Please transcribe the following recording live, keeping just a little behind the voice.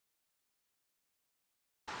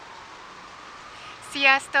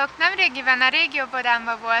Sziasztok! Nemrégiben a régi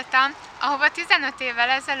óvodámban voltam, ahova 15 évvel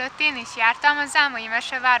ezelőtt én is jártam, a Zámolyi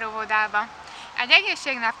Mesevár Óvodába. Egy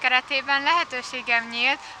egészségnap keretében lehetőségem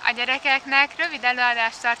nyílt a gyerekeknek rövid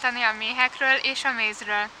előadást tartani a méhekről és a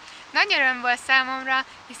mézről. Nagy öröm volt számomra,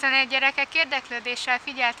 hiszen a gyerekek érdeklődéssel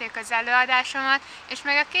figyelték az előadásomat, és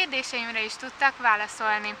meg a kérdéseimre is tudtak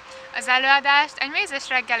válaszolni. Az előadást egy mézes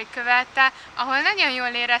reggeli követte, ahol nagyon jól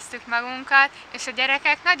éreztük magunkat, és a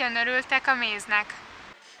gyerekek nagyon örültek a méznek.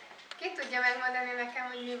 Ki tudja megmondani nekem,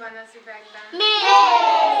 hogy mi van az üvegben?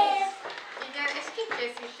 Méz! Igen, és kik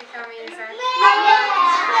készítik a mézet?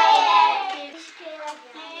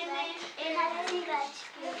 Én a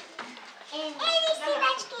szívecskét. Én is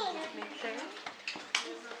szívecskét.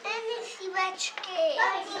 Én is szívecskét.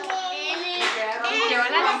 Jó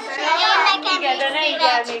lesz? Igen, de ne így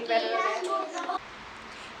el még belőle.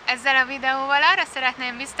 Ezzel a videóval arra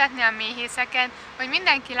szeretném biztatni a méhészeket, hogy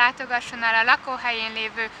mindenki látogasson el a lakóhelyén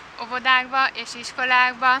lévő óvodákba és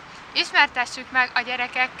iskolákba, ismertessük meg a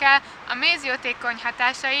gyerekekkel a méz jótékony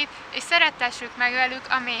hatásait, és szerettessük meg velük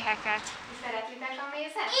a méheket. Szeretitek a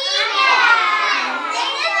mézet? Igen!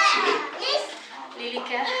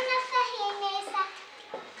 Lilike? Én a fehér mézet.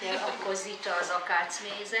 Te akkor Zita az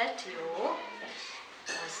akácmézet, jó?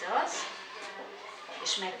 Azaz.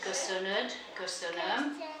 És megköszönöd,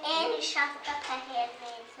 köszönöm. Én is azt a fehér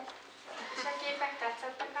mézet. És a képek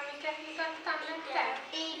tetszettek, amiket mutattam nektek?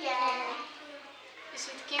 Igen. És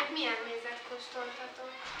itt kint milyen mézet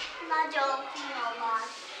kóstoltatok? Nagyon finoman.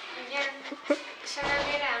 Igen? És a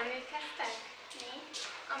nevére emlékeztek? Mi?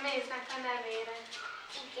 A méznek a nevére.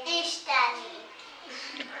 Igen. Isteni.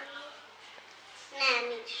 Nem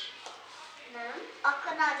is. Nem?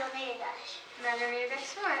 Akkor nagyon édes. Nagyon édes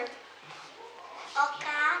volt?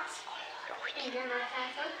 Akác, Igen,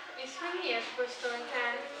 akátok. És hogy miért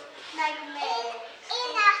kóstoltál? meg méz.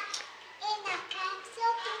 Én a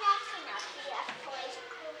kácot, meg finomia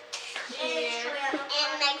folyikó.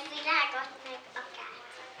 Én meg virágot, meg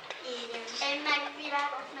akácot. Igen. Én meg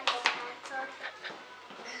virágot, meg akácot.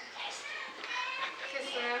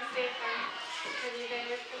 Köszönöm szépen, hogy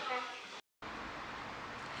idejöttetek.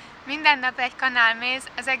 Minden nap egy kanál méz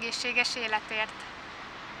az egészséges életért.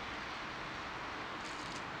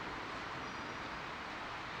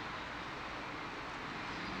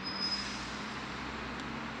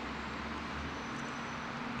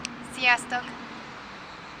 Sziasztok!